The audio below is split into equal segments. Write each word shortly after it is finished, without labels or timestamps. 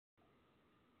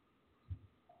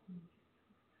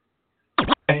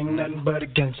nothing but a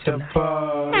gangsta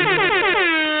party.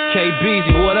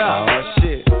 KBZ, what up? Oh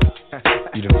shit.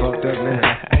 You done fucked up now.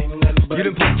 You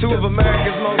done put two of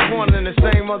America's most wanted in the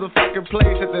same motherfucking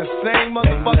place at the same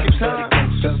motherfucking time.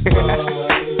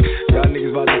 Y'all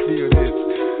niggas about to feel this.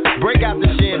 Break out the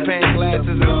champagne glasses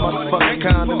and the motherfucking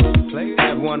condoms.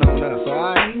 Have one on us,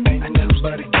 alright?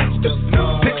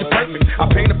 Picture perfect. I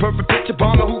paint a perfect picture.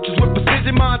 Bomber hooches with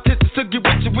precision. My intentions to get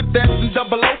with you with that and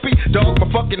double OP. Dog, my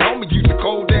fucking homie. Use a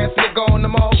cold ass nigga on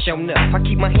them all. Show enough. I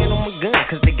keep my hand on my gun,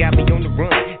 cause they got me on the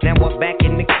run. Now I'm back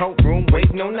in the courtroom,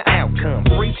 waiting on the outcome.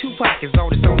 Free Tupac is all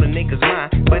that's on the niggas'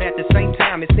 mind. But at the same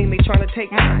time, it seems they trying to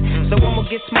take mine. So I'ma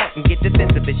get smart and get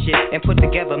defensive and shit. And put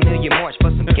together a million march for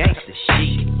some gangster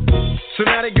shit. So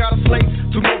now they got a slate.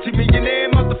 Two multi-millionaire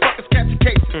motherfuckers catch a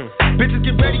case. Bitches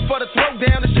get ready for the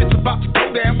throwdown. The shit's about to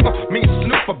go down. Me and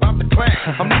Snoop about to clash.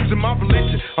 I'm losing my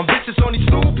religion. I'm vicious on these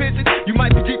stool pigeons. You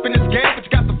might be deep in this game, but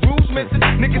you got the rules missing.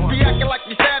 Niggas be acting like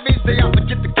you savage. They out to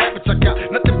get the cabbage. I got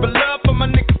nothing but love for my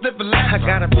niggas living life. I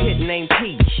got a pit named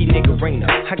P, she niggerina.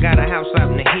 I got a house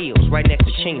out in the hills, right next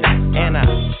to Chino. And I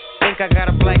think I got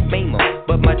a black Beamer,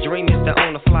 but my dream is to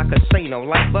own a fly casino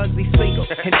like Bugsy Siegel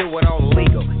and do it all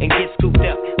illegal and get scooped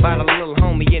up by the little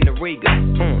homie in the Riga.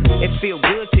 It feel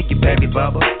good to you, baby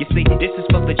bubba. You see, this is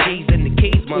for the G's and the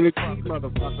keys,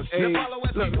 motherfucker. Hey,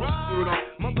 look,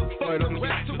 motherfucker, the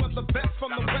rest two of the best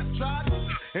from the west side,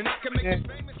 and I can make it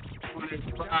famous.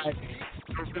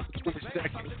 November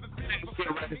 22nd. Get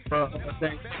ready for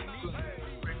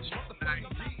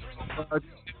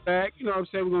back. You know what I'm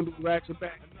saying? We're gonna do Racks and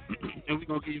Back. And we're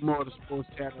going to give you more of the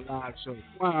Sports Chatter Live show.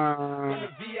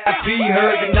 VIP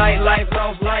heard the nightlife,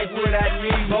 lost life without me.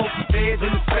 Most feds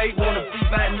in the state want to see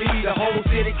by me. The whole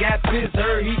city got pissed,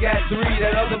 heard he got 3.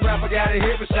 That other rapper got a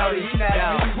hit but shouted he not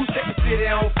me. Who set the city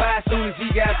on fire soon as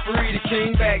he got free? The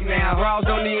king back now. Raws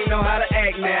don't even know how to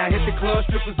act now. Hit the club,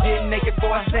 strippers getting naked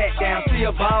before I sat down. See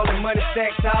a ball and money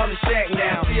stacks all in the shack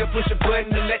now. See her push a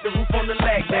button and let the roof on the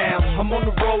lag down. I'm on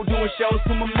the road doing shows,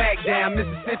 put my Mac down.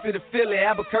 Mississippi to Philly,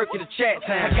 Albuquerque to Chat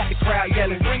Town. I got the crowd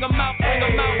yelling, bring 'em out, bring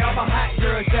 'em out. All my hot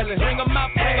girls yelling, bring 'em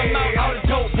out, bring 'em out. All the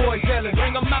dope boys yelling,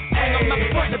 bring 'em out, bring 'em out.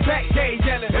 Front the backstage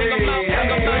yelling, bring 'em out, bring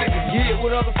 'em out. Yeah,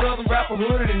 with other southern rapper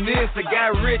hooded than this. I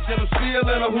got rich and I'm still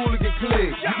in a hooligan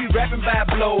clique. You be rapping by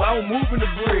blow, I was moving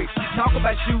the bricks. Talk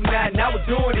about shooting out, now we're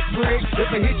doing it quick. If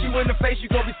I hit you in the face, you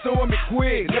gon' be suing me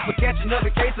quick. And if I catch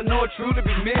another case, I know it truly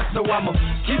be missed. So I'ma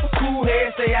keep a cool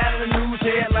head, stay out of the news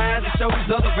headlines, and show these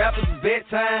other rappers it's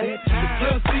bedtime. It's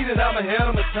clear to see that I'm ahead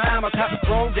of my time. I caught the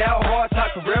thrown down hard,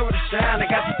 talk career with a shine. I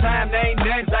got the time, they ain't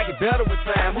nothing, I get better with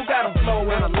time. Who got a flow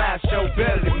and a live show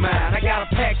better than mine? I got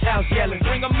a packed house yelling,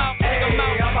 bring 'em out, bring 'em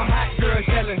out. All my hot girls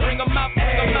yelling, bring 'em out, bring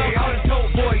 'em out. All the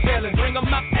dope boys yelling, bring 'em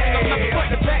out, bring 'em out.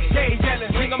 Front the backstage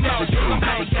yelling, bring 'em out, bring 'em out.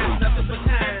 I ain't got nothing but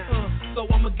time, so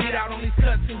I'ma get out on these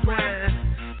cuts and grind.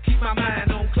 Keep my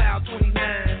mind on cloud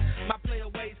 29. My player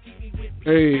ways keep me with me.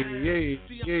 Hey.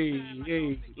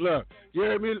 Look, you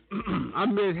heard me?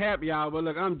 I'm mid-happy, y'all, but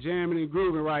look, I'm jamming and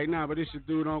grooving right now, but this your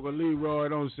dude, Uncle Leroy.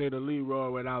 Don't say the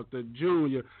Leroy without the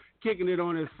Junior. Kicking it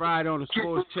on this Friday on the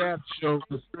Sports Chat Show.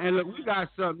 And look, we got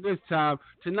something this time.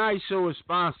 Tonight's show is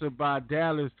sponsored by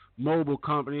Dallas Mobile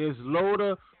Company. It's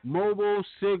Loader Mobile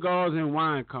Cigars and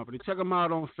Wine Company. Check them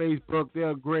out on Facebook. They're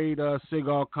a great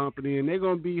cigar company, and they're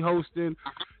going to be hosting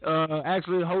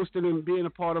and being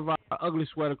a part of our Ugly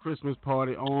Sweater Christmas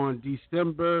party on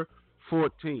December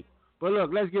 14th. But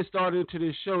look, let's get started into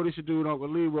this show. This your dude, Uncle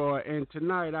Leroy, and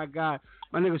tonight I got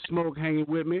my nigga Smoke hanging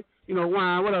with me. You know,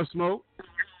 Wine, what up, Smoke?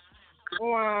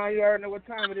 Wine, you already know what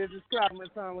time it is. It's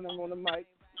Cloudman time when I'm on the mic.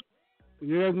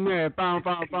 Yes, man. Pound.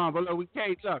 But look, we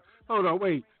can't talk. Hold on,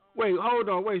 wait.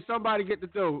 Somebody get the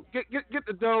dough. Get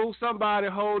the dough. Somebody,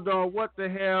 hold on. What the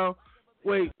hell?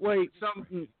 Wait.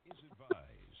 Something.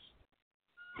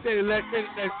 Let.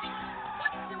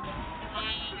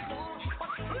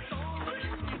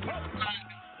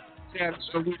 Yeah,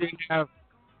 so we didn't have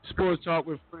sports talk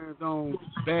with friends on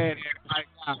Bad Mike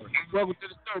Howard. Welcome to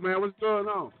the show, man. What's going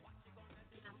on?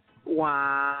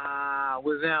 Wow,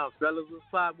 what's down, fellas? What's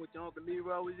poppin' with your Uncle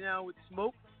Leroy? What's down with the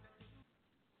smoke?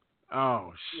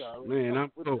 Oh, man,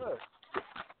 I'm so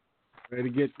ready to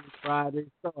get this Friday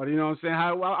started. You know what I'm saying?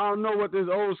 I don't know what this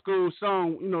old school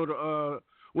song, you know,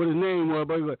 what his name was,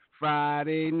 but it was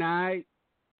Friday night.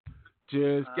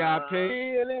 Just got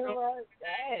paid. You know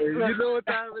what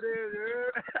time it is, you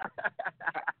heard?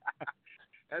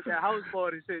 That's that house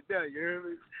party shit there, you hear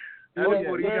me? That's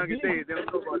for the younger days. They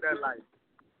don't know about that life.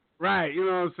 Right, you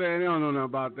know what I'm saying? They don't know nothing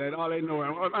about that. All they know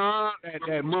is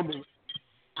that mumble.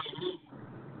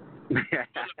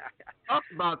 Talk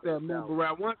about that mumble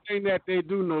rap. One thing that they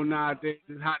do know nowadays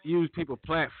is how to use people's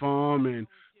platform and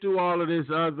do all of this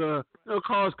other,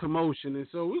 cause commotion. And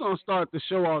so we're going to start the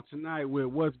show off tonight with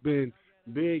what's been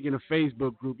big in the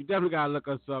Facebook group. You definitely got to look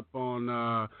us up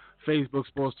on Facebook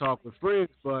Sports Talk with Friends.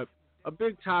 But a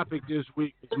big topic this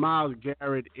week is Myles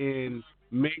Garrett and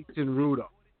Mason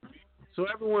Rudolph. So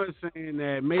everyone's saying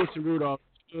that Mason Rudolph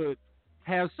should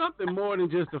have something more than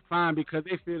just a fine because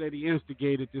they feel that he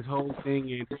instigated this whole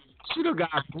thing and should have got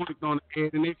points on the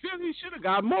head, and they feel he should have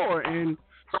got more. And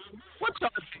what's y'all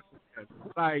think?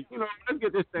 Like, let's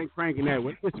get this thing cranking that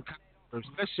way.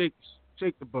 Let's shake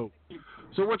the boat.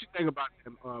 So what you think about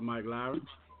that, Mike Lowry?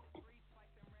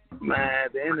 Man,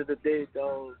 at the end of the day,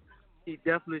 though, he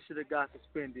definitely should have got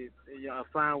suspended. A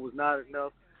fine was not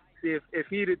enough. See, if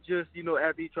he'd have just,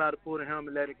 after he tried to pull the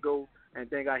helmet, let it go, and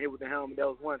then got hit with the helmet, that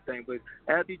was one thing. But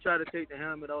after he tried to take the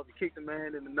helmet off and kick the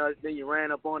man in the nuts, then you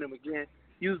ran up on him again,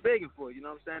 he was begging for it. You know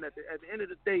what I'm saying? At the end of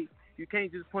the day, you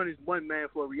can't just punish one man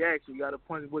for a reaction. You got to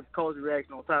punish what caused the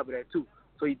reaction on top of that, too.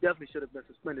 So he definitely should have been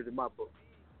suspended in my book.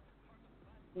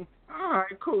 All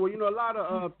right, cool. Well, a lot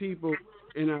of people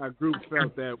in our group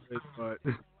felt that way, but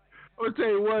I'm going to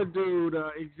tell you one dude,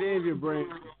 Xavier Brand,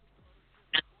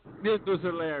 this was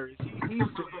hilarious. He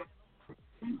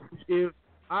said, if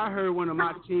I heard one of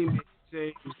my teammates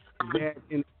say that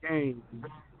in the game,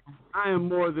 I am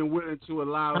more than willing to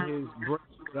allow his brain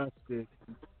dusted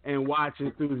and watch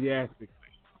enthusiastically.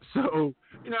 So,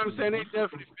 you know what I'm saying? They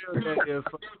definitely feel that if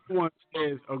someone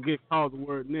says or get called the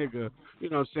word nigga, you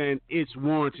know what I'm saying, it's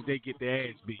warranted they get their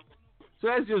ass beat. So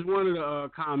that's just one of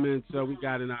the comments we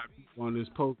got in our group on this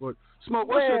post. But Smoke,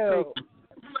 what's your take,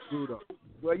 Rudolph?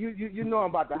 Well, you know I'm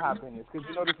about to hop in this because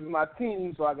this is my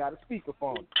team, so I got a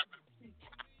speakerphone.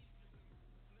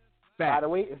 By the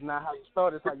way, it's not how you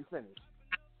start, it's how you finish.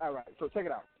 All right, so check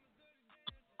it out.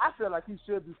 I feel like he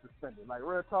should be suspended. Like,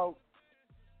 real talk,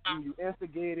 you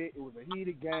instigated, it was a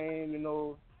heated game,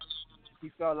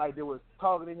 He felt like they was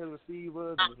targeting his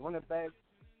receivers, his running backs,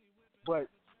 but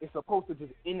it's supposed to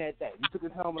just end at that. You took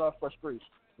his helmet off frustration.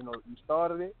 You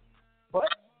started it. But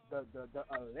the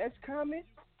next comment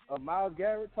of Myles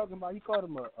Garrett talking about he called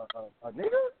him a nigga?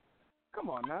 Come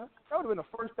on now. That would have been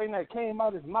the first thing that came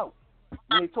out of his mouth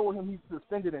when they told him he's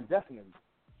suspended indefinitely.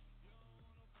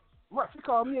 Russ, he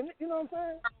called me a nigga, you know what I'm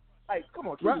saying? Like, come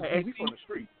on, right. We from the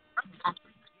street.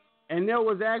 And there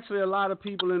was actually a lot of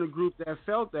people in the group that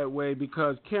felt that way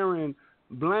because Karen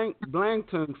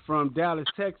Blankton from Dallas,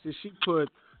 Texas, she put,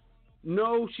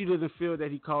 no, she doesn't feel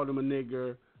that he called him a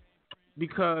nigger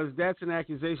because that's an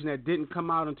accusation that didn't come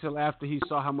out until after he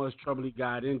saw how much trouble he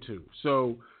got into.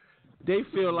 So they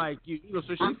feel like so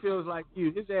she feels like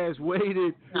his ass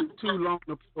waited too long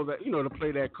to pull that, to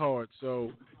play that card.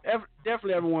 So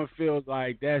definitely everyone feels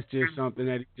like that's just something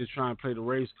that he's just trying to play the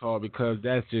race card because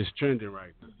that's just trending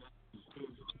right now.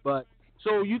 But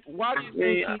so why do you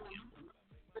think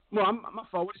my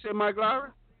fault. What you say, Mike Lowry?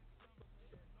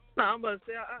 No, I'm about to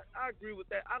say I agree with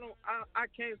that. I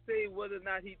can't say whether or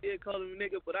not he did call him a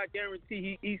nigga, but I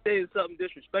guarantee he said something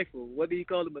disrespectful. Whether he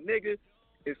called him a nigga,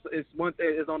 it's one thing.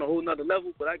 It's on a whole nother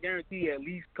level. But I guarantee he at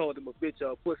least called him a bitch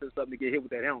or a puss or something to get hit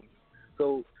with that helmet.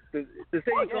 So to say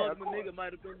he called him a nigga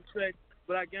might have been a stretch,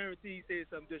 but I guarantee he said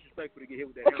something disrespectful to get hit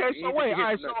with that helmet. Okay, so wait,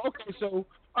 all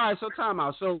right, so time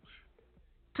out. So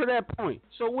to that point,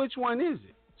 so which one is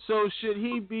it? So should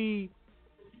he be?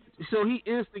 So he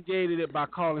instigated it by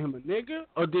calling him a nigga,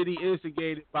 or did he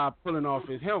instigate it by pulling off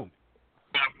his helmet?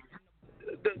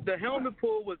 The helmet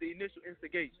pull was the initial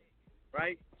instigation,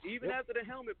 right? Even after the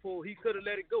helmet pull, he could have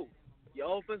let it go.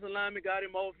 Your offensive lineman got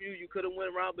him off you. You could have went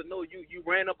around, but no, you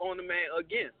ran up on the man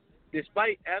again.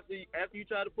 Despite after you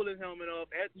tried to pull his helmet off,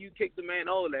 after you kicked the man,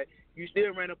 all that, you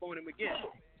still ran up on him again.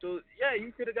 So yeah,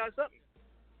 you could have got something.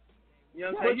 You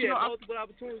know what I'm saying? He had multiple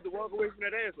opportunities to walk away from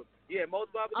that asshole. He had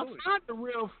multiple opportunities.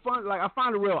 I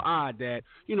find it real odd that,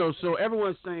 so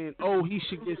everyone's saying, oh, he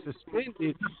should get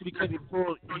suspended because he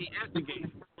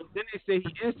instigated. Then they say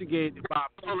he instigated by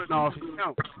pulling off his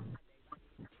helmet.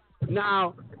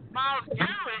 Now, Myles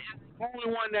Garrett is the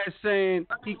only one that's saying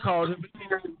he called him a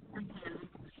nigger.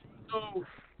 So,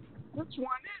 which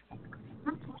one is it?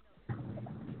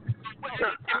 It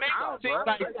makes it seem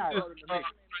like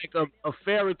it's like a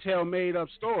fairy tale made up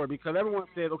story because everyone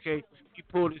said, okay, he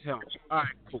pulled his helmet. All right,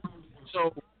 cool.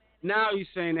 So now he's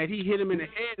saying that he hit him in the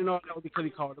head and all that because he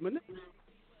called him a nigger.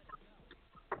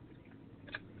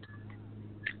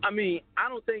 I mean, I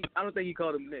don't think he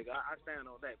called him a nigga. I stand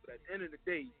on that. But at the end of the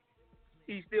day,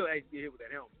 he still actually hit with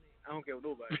that helmet. I don't care what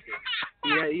nobody says.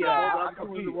 I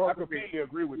completely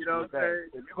agree with you with that.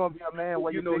 If you're gonna be a man,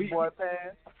 wear your big boy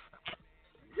pants.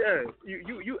 Yeah,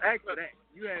 you asked for that.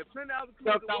 You had plenty of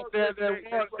opportunities to walk there.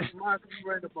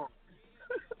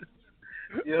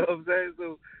 You know what I'm saying?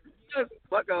 So just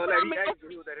fuck all that. He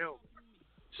actually with that helmet.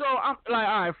 So I'm like,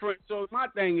 all right, so my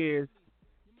thing is,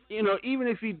 even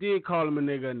if he did call him a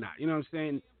nigga or not, you know what I'm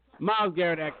saying? Myles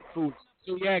Garrett acted foolish,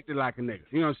 so he acted like a nigga.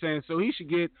 You know what I'm saying? So he should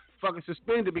get fucking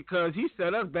suspended because he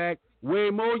set us back way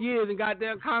more years than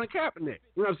goddamn Colin Kaepernick.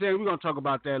 You know what I'm saying? We're gonna talk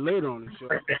about that later on the show.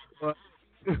 But,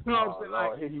 you know what I'm saying?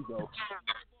 Like, here you go.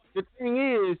 The thing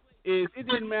is it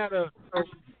didn't matter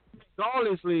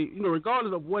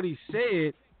regardless of what he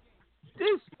said.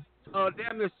 This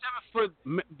damn near 7-foot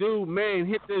dude man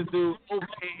hit this dude over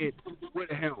the head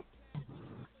with a helmet.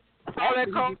 All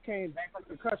that cost came back like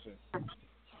concussion.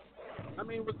 I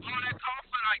mean, with all that cost,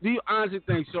 like, do you honestly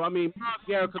think so? I mean, Myles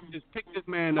Garrett could just pick this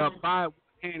man up by one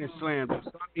hand and slammed him.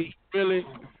 So I mean, he really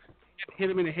hit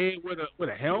him in the head with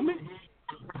a helmet.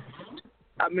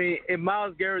 I mean, in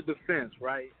Myles Garrett's defense,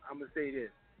 right? I'm gonna say this: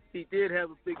 he did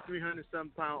have a big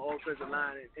 300-something pound offensive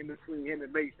line in between him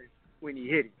and Mason when he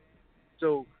hit him.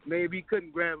 So maybe he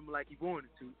couldn't grab him like he wanted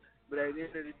to. But at the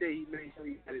end of the day, he made sure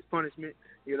he got his punishment.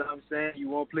 You know what I'm saying? You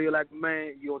won't play like a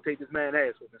man, you won't take this man's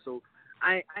ass with him. So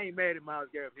I ain't mad at Myles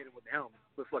Garrett hit him with the helmet.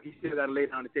 But fuck, he still got to lay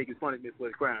down and take his punishment for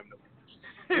his crime,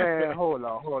 though. Man, hold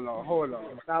on.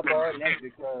 Stop all that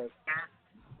because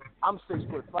I'm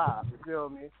 6'5", you feel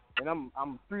me? And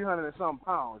I'm 300 and something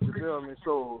pounds, you feel me?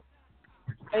 So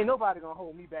ain't nobody gonna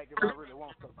hold me back if I really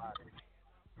want somebody.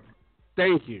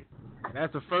 Thank you.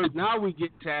 That's the first. Now we get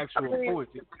to actual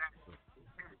points.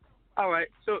 All right,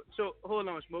 so hold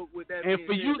on, Smoke. With that, and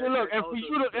for you to look, and for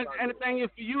you to, and the thing is,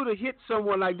 for you to hit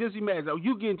someone like this, imagine,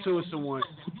 you get into someone,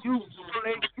 you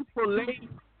play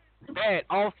bat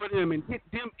off of them and hit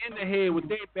them in the head with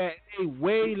their bat. They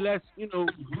way less, they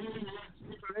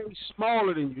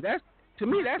smaller than you. That's, to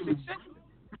me, that's excessive.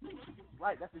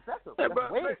 Right, that's excessive. Yeah,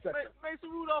 that's way excessive. Mason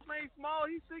Rudolph ain't small.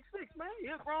 He's 6'6", man.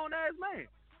 He's a grown ass man.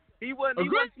 He wasn't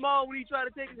small when he tried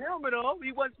to take his helmet off.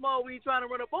 He wasn't small when he trying to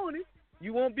run up on him.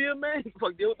 You won't be a man.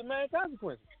 Fuck, deal with the man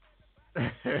consequences.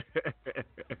 Again,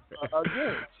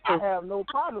 I have no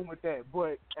problem with that.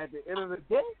 But at the end of the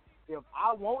day, if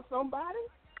I want somebody,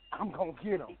 I'm going to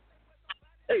get them.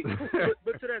 Hey,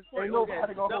 but to that point, ain't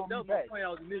nobody going to hold me back. That's the point I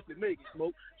was initially making,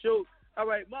 Smoke. So, all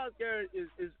right, Myles Garrett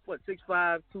is what,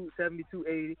 6'5", 270,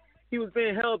 280. He was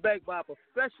being held back by a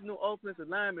professional offensive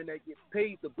lineman that gets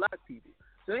paid to block people.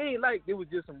 So it ain't like there was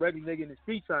just some regular nigga in the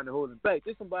street trying to hold him back.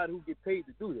 There's somebody who get paid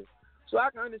to do this. So I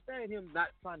can understand him not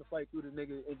trying to fight through the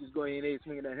nigga and just go in there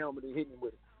swinging that helmet and hitting him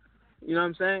with it. You know what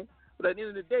I'm saying? But at the end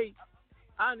of the day,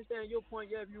 I understand your point.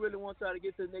 Yeah, if you really want to try to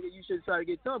get to the nigga, you should try to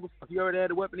get to him. But if you already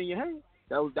had a weapon in your hand,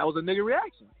 that was a nigga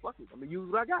reaction. Fuck it. I'm going to use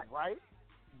what I got. Right?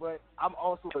 But I'm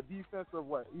also a defensive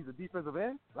what? He's a defensive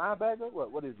end? Linebacker?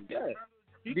 What is he? Yeah.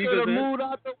 He could have moved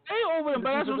out the way over him,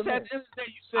 but that's what I'm saying. At the end of the day,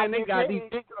 you saying they got these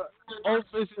big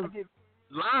offensive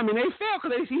linemen. They failed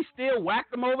because he still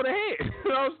whacked them over the head. You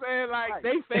know what I'm saying? Like,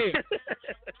 they failed.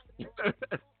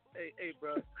 Hey,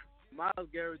 bro.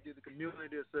 Myles Garrett did the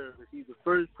community a service. He's the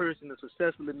first person to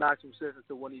successfully knock some sense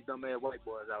into one of these dumb ass white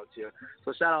boys out here.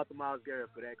 So shout out to Myles Garrett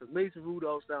for that, because Mason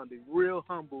Rudolph sounded real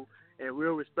humble and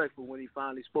real respectful when he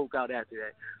finally spoke out after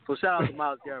that. So shout out to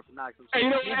Myles Garrett for knocking some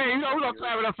sense. We're gonna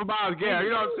clap it up for Myles Garrett.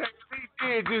 You know what I'm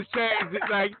saying? He did just change it.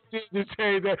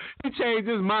 Like, he changed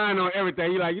his mind on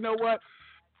everything. He's like, you know what?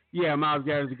 Yeah, Myles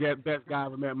Garrett is the best guy I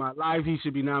ever met in my life. He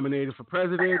should be nominated for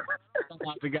president. Shout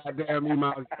out to goddamn me,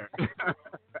 Myles Garrett.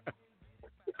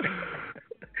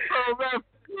 Oh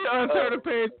man, turn the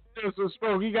page to some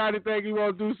smoke. You got anything you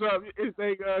want to do something?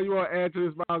 Anything you want to add to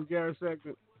this Myles Garrett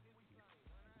segment?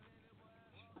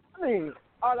 I mean,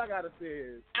 all I gotta say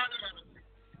is,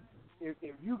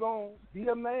 if you gonna be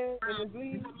a man in this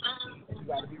league, you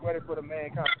gotta be ready for the man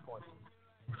consequences.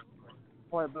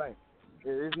 Point blank.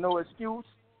 There's no excuse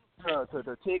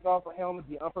to take off a helmet,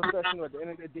 be unprofessional. At the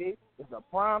end of the day, it's a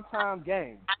prime time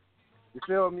game. You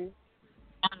feel me?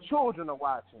 Children are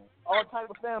watching. All type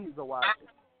of families are watching.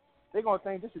 They're going to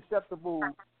think this is acceptable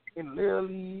in Little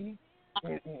League,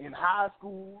 in high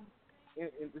school.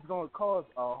 It's going to cause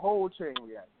a whole chain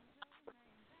reaction.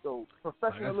 So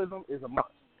professionalism is a must.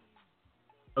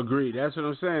 Agreed. That's what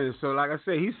I'm saying. So, like I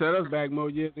said, he set us back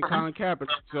more years than Colin Kaepernick.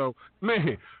 So,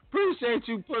 man, appreciate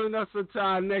you putting us into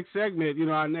our next segment. You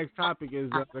know, our next topic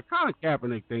is the Colin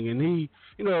Kaepernick thing. And he,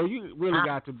 you really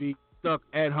got to be stuck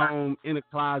at home in a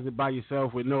closet by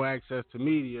yourself with no access to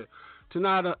media to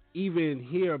not even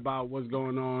hear about what's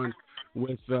going on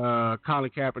with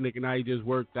Colin Kaepernick and how he just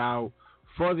worked out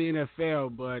for the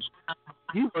NFL, but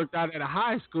he worked out at a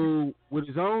high school with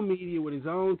his own media, with his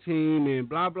own team, and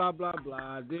blah, blah, blah,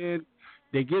 blah. Then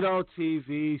They get on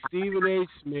TV, Stephen A.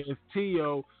 Smith,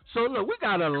 T.O. So, look, we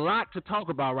got a lot to talk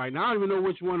about right now. I don't even know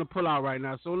which one to pull out right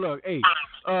now. So, look, hey,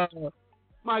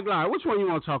 Mike Lyon, which one you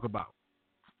want to talk about?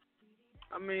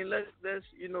 I mean, let's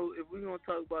if we're gonna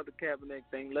talk about the Kaepernick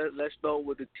thing, let's start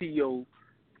with the T.O.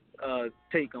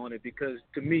 Take on it, because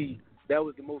to me that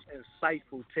was the most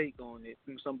insightful take on it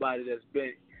from somebody that's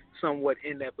been somewhat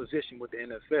in that position with the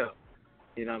NFL.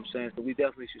 You know what I'm saying? So we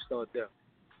definitely should start there.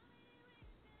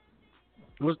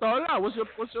 We'll start out. What's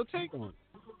your take on it?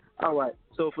 All right.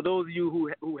 So for those of you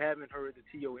who haven't heard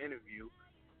the T.O. interview,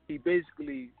 he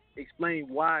basically explained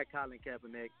why Colin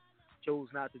Kaepernick chose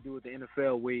not to do it the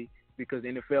NFL way, because the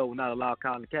NFL will not allow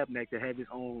Colin Kaepernick to have his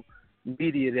own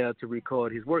media there to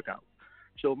record his workout.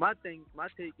 So my take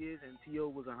is, and T.O.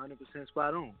 was 100%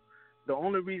 spot on, the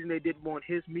only reason they didn't want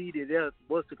his media there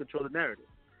was to control the narrative.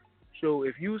 So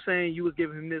if you saying you was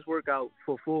giving him this workout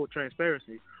for full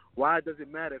transparency, why does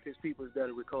it matter if his people is there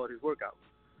to record his workout?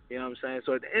 You know what I'm saying?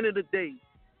 So at the end of the day,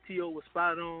 T.O. was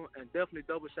spot on, and definitely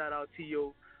double shout out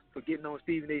T.O. for getting on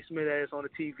Stephen A. Smith ass on the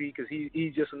TV, because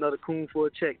he's just another coon for a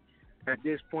check at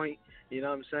this point. You know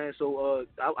what I'm saying? So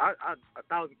I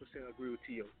 1,000% agree with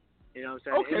T.O. You know what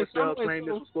I'm saying? Okay, the NFL claimed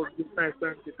this was supposed to be a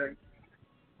transparency thing.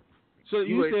 So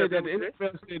you said that the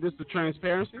NFL said this is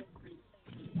transparency?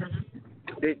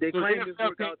 They claimed this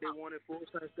workout, they wanted full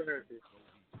transparency.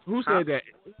 Who said that?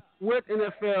 What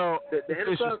NFL? The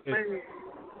NFL claimed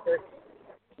that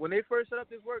when they first set up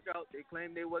this workout, they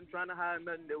claimed they wasn't trying to hide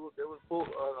nothing. They was full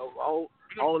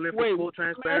all in for full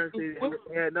transparency.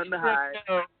 They had nothing to hide.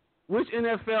 Which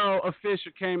NFL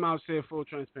official came out and said full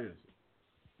transparency?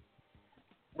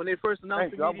 When they first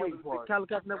announced the Colin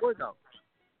Kaepernick workout.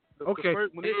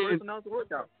 When they first announced the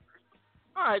workout.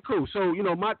 All right, cool. So,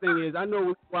 my thing is, I know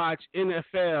we watch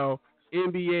NFL,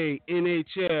 NBA,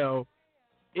 NHL,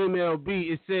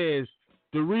 MLB. It says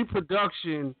the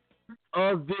reproduction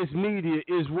of this media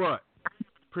is what?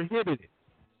 Prohibited.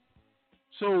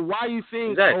 So why you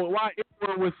think, or why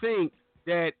everyone would think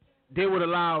that they would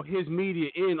allow his media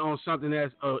in on something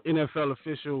that's an NFL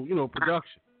official,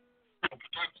 production?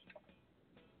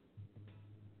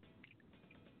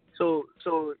 So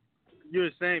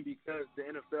you're saying because the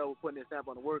NFL was putting their stamp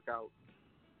on the workout,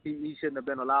 he shouldn't have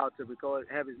been allowed to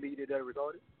have his media there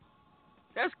record it?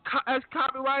 That's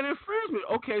copyright infringement.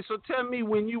 Okay, so tell me,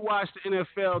 when you watch the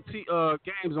NFL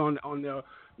games on there,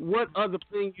 what other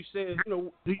thing you said?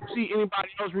 Do you see anybody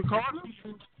else recording?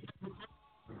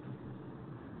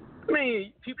 I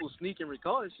mean, people sneak and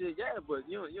record shit, yeah, but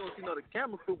you don't see the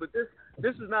camera crew. But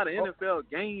this is not an NFL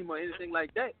game or anything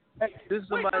like that. This is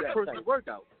somebody's personal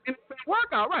workout. NFL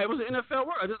workout, right? It was an NFL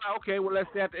workout. Just like, okay, well, let's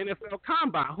say at the NFL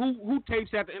Combine. Who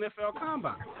tapes at the NFL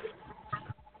Combine?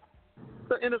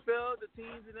 The NFL, the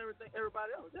teams, and everything.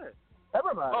 Everybody else, yeah.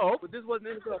 Everybody. Oh, but this wasn't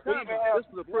NFL Combine. This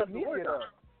was a personal workout.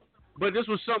 But this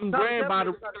was something brand by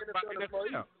the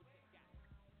NFL.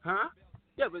 Huh?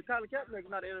 Yeah, but Colin Kaepernick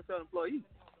is not an NFL employee.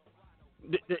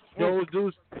 Those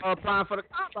dudes applying for the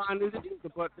combine isn't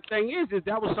either. But the thing is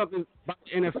that was something by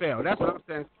the NFL. That's what I'm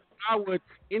saying. How would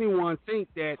anyone think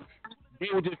that they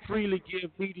would just freely give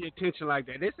media attention like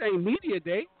that? This ain't media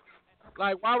day.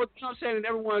 Like, why would I'm saying that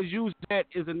everyone's used that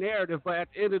as a narrative? But at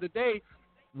the end of the day,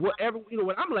 what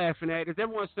I'm laughing at is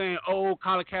everyone's saying, "Oh,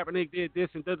 Colin Kaepernick did this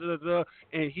and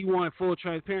and he wanted full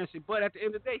transparency." But at the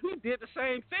end of the day, he did the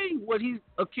same thing what he's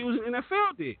accusing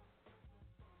NFL did.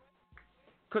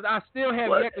 Because I still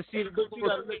have yet to see the full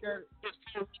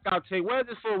workout tape. Where's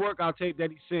this full workout tape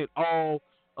that he sent all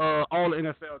the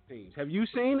NFL teams? Have you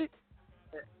seen it?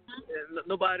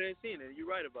 Nobody ain't seen it. You're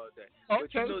right about that.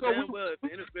 Okay, but you know damn well if the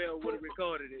NFL would have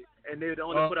recorded it and they'd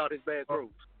only put out his bad throws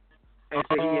and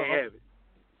say he didn't have it.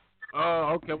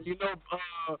 Oh, okay.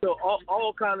 Well, so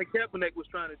all Colin Kaepernick was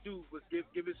trying to do was give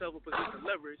himself a position of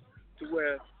leverage to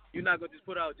where you're not going to just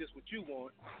put out just what you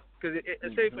want. Because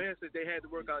say, for instance, they had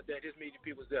the workout that his media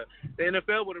people was there. The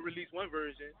NFL would have released one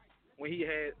version when he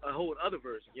had a whole other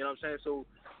version. You know what I'm saying? So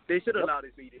they should have allowed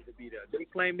his media to be there. They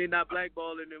claim they're not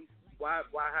blackballing him. Why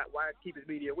keep his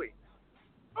media away?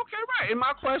 Okay, right. And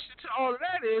my question to all of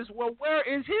that is, well, where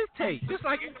is his take? Just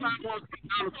like anybody wants to see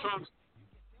Donald Trump's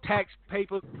tax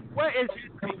papers, where is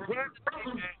his take? Where's the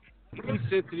take that he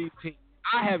sent to these teams?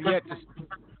 I have yet to see.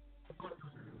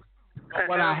 I'm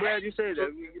glad you say that.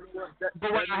 You know what? That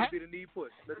would be the need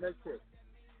push. The next push.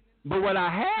 But what I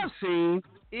have seen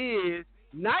is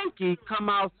Nike come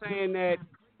out saying that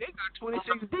they got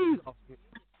 26 Ds off him.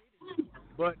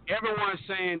 But everyone's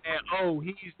saying that, oh,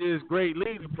 he's this great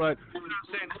leader. But you know what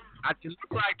I'm saying? It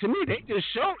looks like to me they just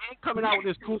showed him coming out with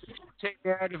this cool take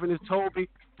narrative and this Toby.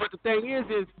 But the thing is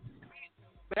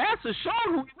that's a show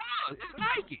who he was. It's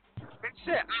Nike. They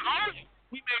said,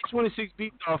 We made 26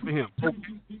 beats off of him. Okay.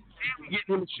 And we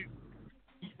getting him to shoot.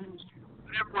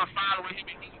 Everyone following him,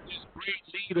 and he's just a great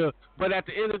leader. But at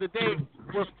the end of the day,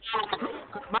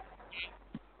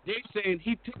 they saying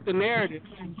he took the narrative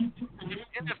and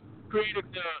created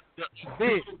the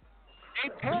event. They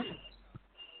passed.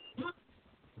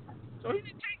 So he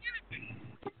didn't take anything.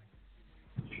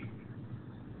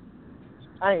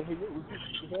 I ain't hear you.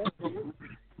 All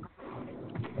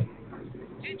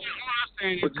I'm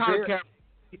saying is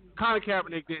Colin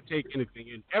Kaepernick didn't take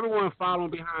anything, and everyone following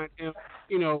behind him.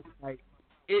 You know, like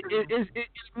it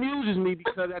amuses me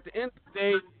because at the end of the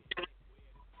day,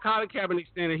 Colin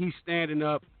Kaepernick he's standing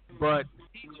up, but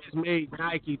he just made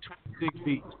Nike 26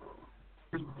 beats.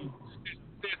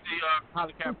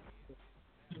 Colin Kaepernick.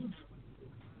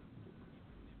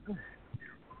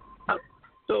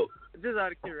 So, just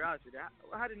out of curiosity,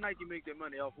 how did Nike make their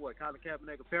money off what? Colin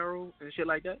Kaepernick apparel and shit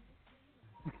like that?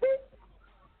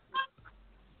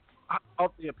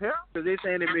 Off the apparel? Because they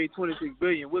saying they made $26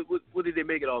 billion. What did they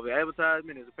make it off?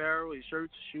 Advertisement, his apparel, his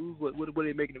shirts, shoes. What are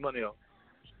they making the money off?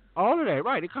 All of that,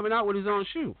 right? They're coming out with his own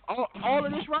shoe. All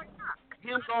of this right now.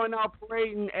 Him going out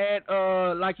parading at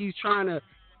like he's trying to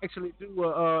actually do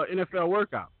a NFL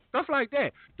workout. Stuff like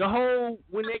that. The whole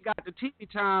when they got the TV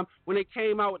time when they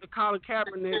came out with the Colin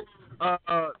Kaepernick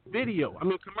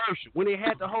commercial. When they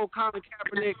had the whole Colin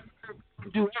Kaepernick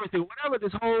do everything, whatever.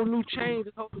 This whole new change,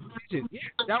 this whole decision. Yeah,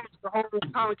 that was the whole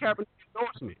Colin Kaepernick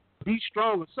endorsement. Be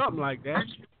strong or something like that.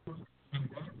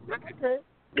 Okay.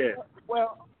 Yeah.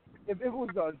 Well, if it was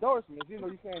the endorsements, you know,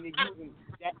 you're saying they're using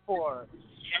that for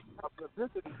a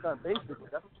publicity stunt, basically.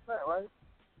 That's what you're saying, right?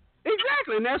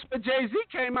 Exactly, and that's what Jay-Z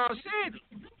came out and said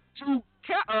to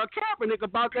Kaepernick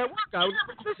about that workout.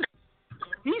 Listen,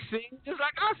 he sing just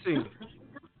like I sing.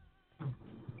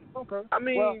 Okay. I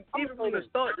mean, well, even from the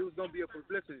start, it was gonna be a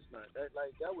publicity stunt.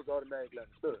 That was automatically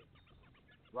understood.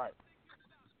 Right.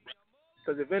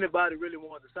 Because if anybody really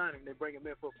wanted to sign him, they bring him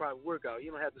in for a private workout.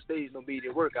 You don't have to stage no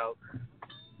media workout.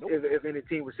 Nope. If any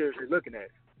team was seriously looking at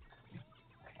it.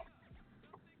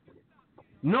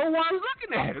 No one's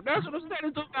looking at it. That's what I'm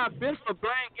saying. This got bent for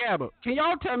Blaine Gabbert. Can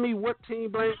y'all tell me what team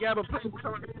Blaine Gabbert played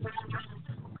for?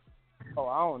 Oh,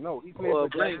 I don't know. He played for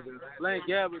Jacksonville. Blaine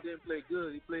Gabbert didn't play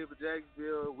good. He played for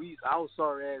Jacksonville. Our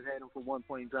sorry ass had him for one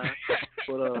point in time.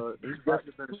 But he's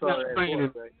definitely been a sorry ass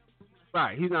quarterback.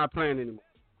 Right, he's not playing anymore.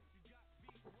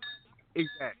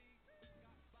 Exactly.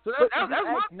 So that's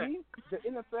one thing. The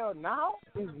NFL now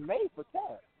is made for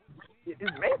cap. It's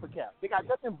made for cap. They got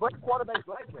nothing but quarterbacks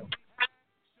like him.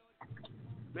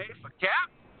 Made for cap?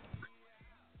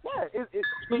 Yeah,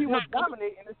 he was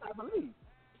dominating this type of league.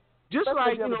 Just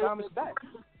like, you know, back.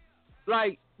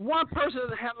 Like, one person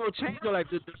doesn't have no change. Like,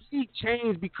 the league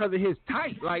changed because of his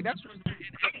type. Like, that's what,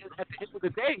 at the end of the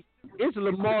day, it's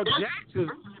Lamar Jackson.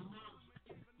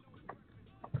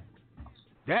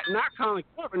 That not Colin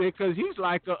Kaepernick, because he's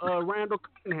like a Randall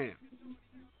Cunningham,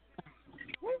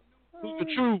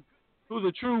 who's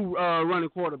a true running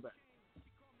quarterback.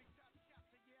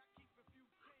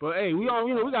 But hey, we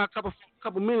got a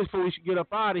couple minutes before we should get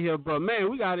up out of here. But man,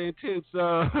 we got a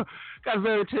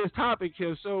very intense topic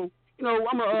here. So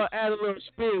I'm gonna add a little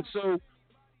spin. So,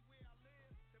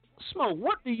 Smoke,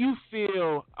 what do you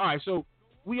feel? All right, so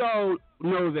we all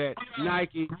know that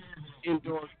Nike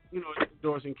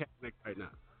endorsing Kaepernick right now.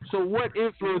 So what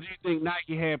influence do you think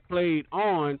Nike had played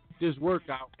on this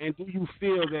workout, and do you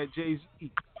feel that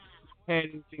Jay-Z had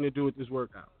anything to do with this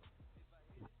workout?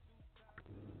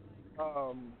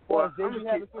 Or Jay-Z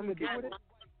having something to do with it?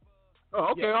 Oh,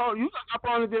 okay. Yeah. Oh, you got up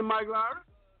on it then, Mike Lowry.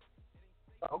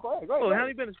 Oh, go ahead. Oh, how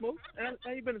you been in Smoke?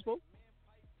 How you been in Smoke?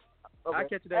 Okay. I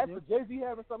catch you that. As for Jay-Z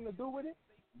having something to do with it,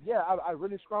 yeah, I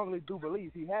really strongly do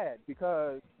believe he had,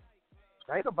 because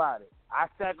think about it. I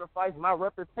sacrificed my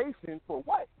reputation for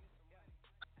what?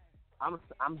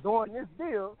 I'm doing this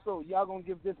deal, so y'all gonna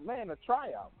give this man a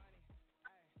tryout.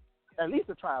 At least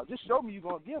a tryout. Just show me you're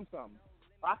gonna give him something.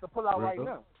 I can pull out right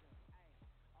now.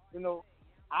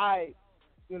 I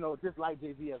just like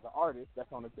Jay-Z as an artist,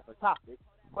 that's on a different topic,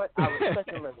 but I respect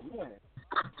him as a man.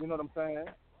 You know what I'm saying?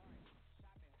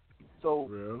 So,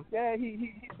 yeah,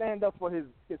 he stand up for his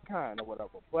kind or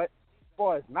whatever. But as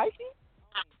far as Nike,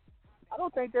 I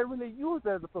don't think they really use it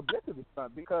as a publicity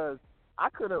stunt, because I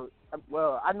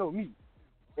know me.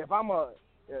 If I'm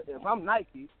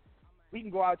Nike, we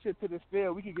can go out here to this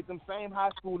field. We can get them same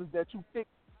high schoolers that you pick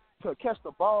to catch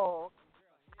the ball,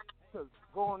 to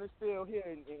go on this field here,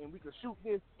 and we can shoot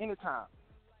this anytime.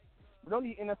 We don't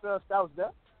need NFL scouts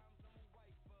there.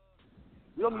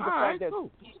 We don't need the fact that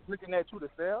he's looking at you to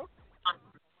sell.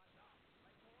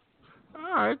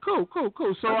 All right, cool.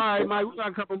 So, all right, Mike, we got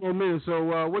a couple more minutes.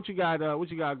 So, what you got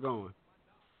going?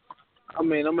 I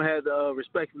mean, I'm gonna have to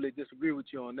respectfully disagree with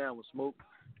you on that one, Smoke.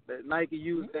 That Nike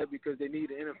used that because they need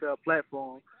an NFL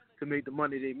platform to make the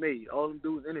money they made. All them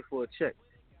dudes in it for a check.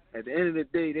 At the end of the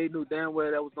day, they knew damn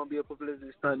well that was gonna be a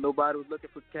publicity stunt. Nobody was looking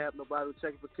for Cap. Nobody was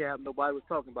checking for Cap. Nobody was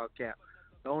talking about Cap.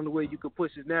 The only way you could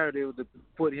push his narrative was to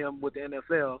put him with the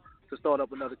NFL to start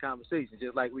up another conversation,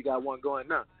 just like we got one going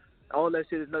now. All that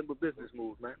shit is nothing but business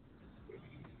moves, man.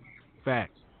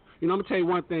 Facts. You know, I'm gonna tell you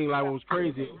one thing. Like, what was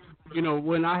crazy? You know,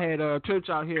 when I had a church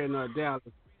out here in Dallas,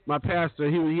 my pastor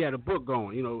he had a book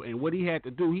going. You know, and what he had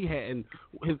to do, and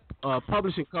his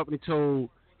publishing company told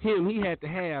him he had to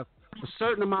have a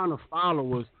certain amount of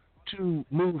followers to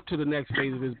move to the next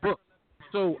phase of his book.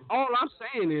 So all I'm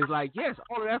saying is, like, yes,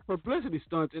 all of that publicity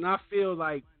stunts, and I feel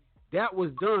like that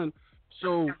was done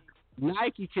so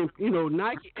Nike can,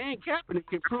 Nike and Kaepernick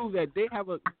can prove that they have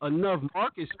enough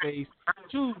market space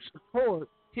to support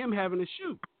him having a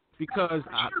shoe. Because,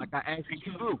 like I asked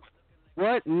you,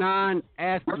 what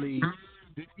non-athlete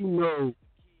do you know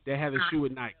that has a shoe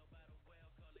at Nike?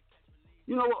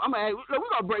 You know what? We're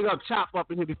gonna bring up Chop up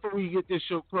in here before we get this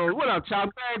show closed. What up, Chop?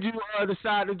 Glad you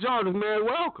decided to join us, man.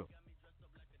 Welcome.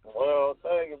 Well,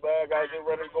 thank you, man. I gotta get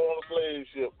ready to go on the slave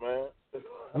ship, man.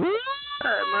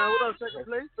 Hey, man, what up, second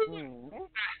place?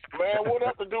 Man, what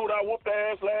up to do with I whooped the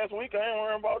ass last week? I ain't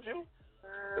worrying about you.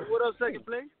 What up, second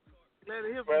place? Glad to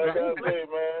hear from you.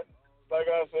 Like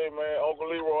I say, man, Uncle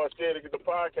Leroy is scared to get the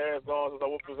podcast on since I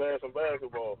whooped his ass in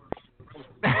basketball.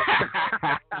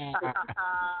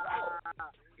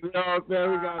 No,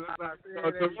 man, we got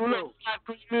so you know,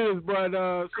 3 minutes, but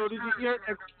so did you hear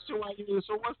that question while you in?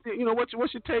 So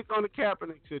what's your take on the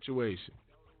Kaepernick situation?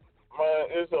 Man,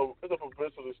 it's a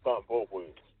publicity stunt both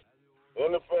ways. The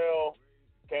NFL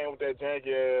came with that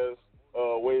janky ass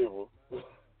waiver,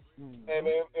 and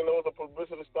then it was a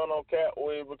publicity stunt on Cat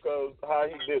way because how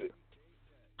he did it.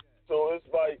 So it's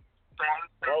like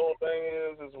the whole thing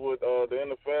is with the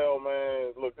NFL,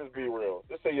 man. Look, just be real.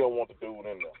 Just say you don't want the dude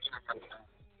in there.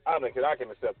 I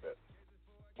can accept that,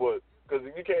 but because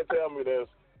you can't tell me there's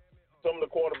some of the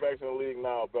quarterbacks in the league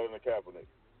now are better than Kaepernick.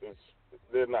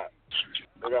 They're not.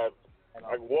 They got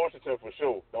like Washington for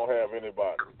sure don't have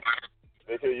anybody.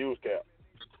 They could use Cap.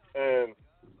 And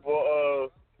for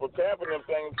Kaepernick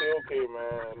thing, say okay,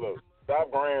 man. Look,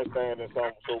 stop grandstanding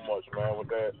so much, man, with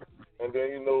that. And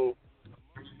then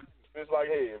it's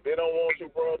like, hey, if they don't want you,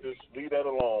 bro, just leave that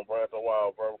alone, bro, after a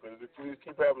while, bro. Because if you just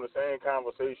keep having the same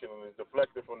conversation and it's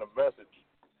deflected from the message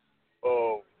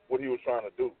of what he was trying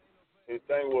to do. His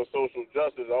thing was social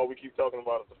justice. All we keep talking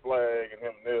about is the flag and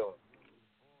him kneeling.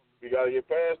 We got to get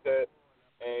past that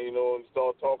and, and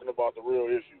start talking about the real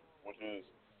issue, which is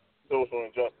social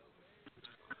injustice.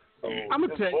 So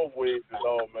both ways is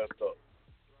all messed up.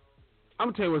 I'm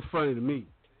going to tell you what's funny to me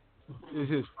is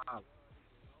his father.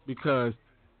 Because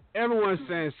everyone's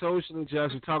saying social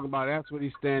injustice, talking about that's what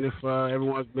he's standing for.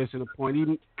 Everyone's missing the point.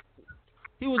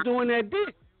 He was doing that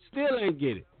dick. Still ain't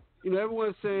get it.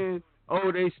 Everyone's saying,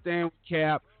 oh, they stand with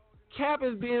Cap. Cap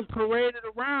is being paraded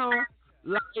around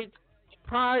like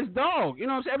prize dog. You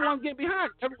know what I'm saying? Everyone's getting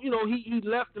behind. He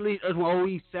left the league. Oh,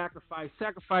 he sacrificed.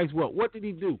 Sacrificed what? What did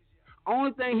he do?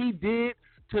 Only thing he did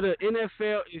to the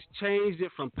NFL is changed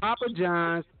it from Papa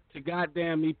John's to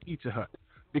goddamn me Pizza Hut.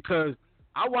 Because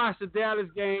I watched the Dallas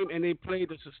game and they played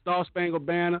the Star Spangled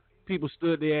Banner. People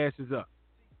stood their asses up.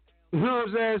 You know what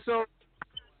I'm saying? So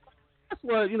that's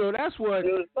what. That's what.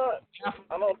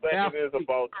 I don't think it is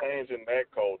about changing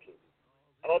that culture.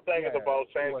 I don't think it's about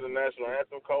changing the national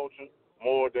anthem culture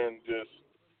more than just,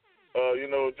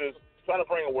 just trying to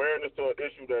bring awareness to an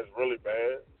issue that's really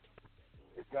bad.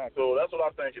 Exactly. So that's what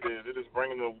I think it is. It is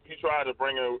he tried to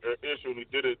bring an issue and he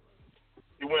did it.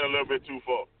 He went a little bit too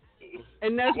far.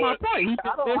 And that's my point.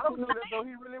 I don't know that though.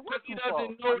 He really went too far.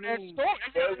 He doesn't know that story.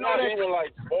 It's not even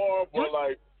like far, but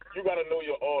like you got to know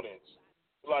your audience.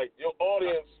 Like your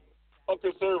audience are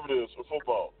conservatives for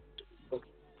football.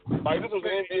 Like this was the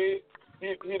NBA,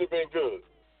 he'd have been good.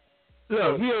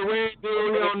 Look, he a red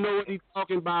dude. He don't know what he's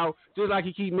talking about. Just like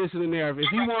he keep missing the narrative.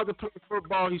 If he wanted to play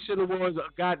football, he shouldn't have worn a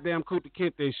goddamn Kunta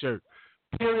Kinte shirt.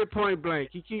 Period, point blank.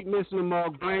 He keep missing them all.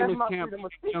 Blame his camp.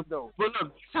 But look,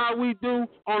 that's how we do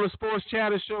on the Sports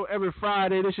Chatter Show every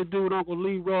Friday. This your dude, Uncle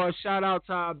Leroy. Shout out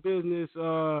to our business.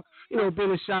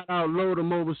 Business shout out Load the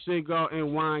Mobile Cigar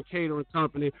and Wine Catering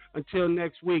Company. Until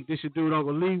next week, this your dude,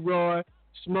 Uncle Leroy,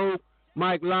 Smoke,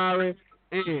 Mike Lowry,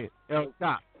 and El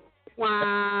Top.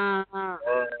 Wow.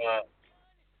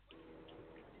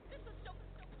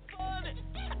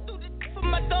 For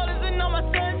my daughters and all my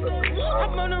sons,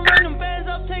 I'm gonna run them bands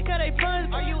up, take out they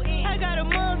funds. Are you in? I got a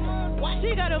month,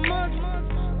 she got a month.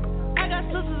 I got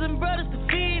sisters and brothers to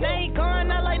feed. I ain't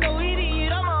going out like no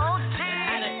idiot. I'm a OG.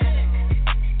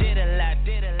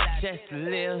 Just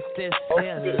live this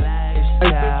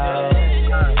lifestyle.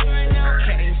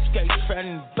 Came straight from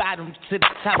the bottom to the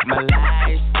top. My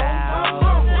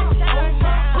lifestyle.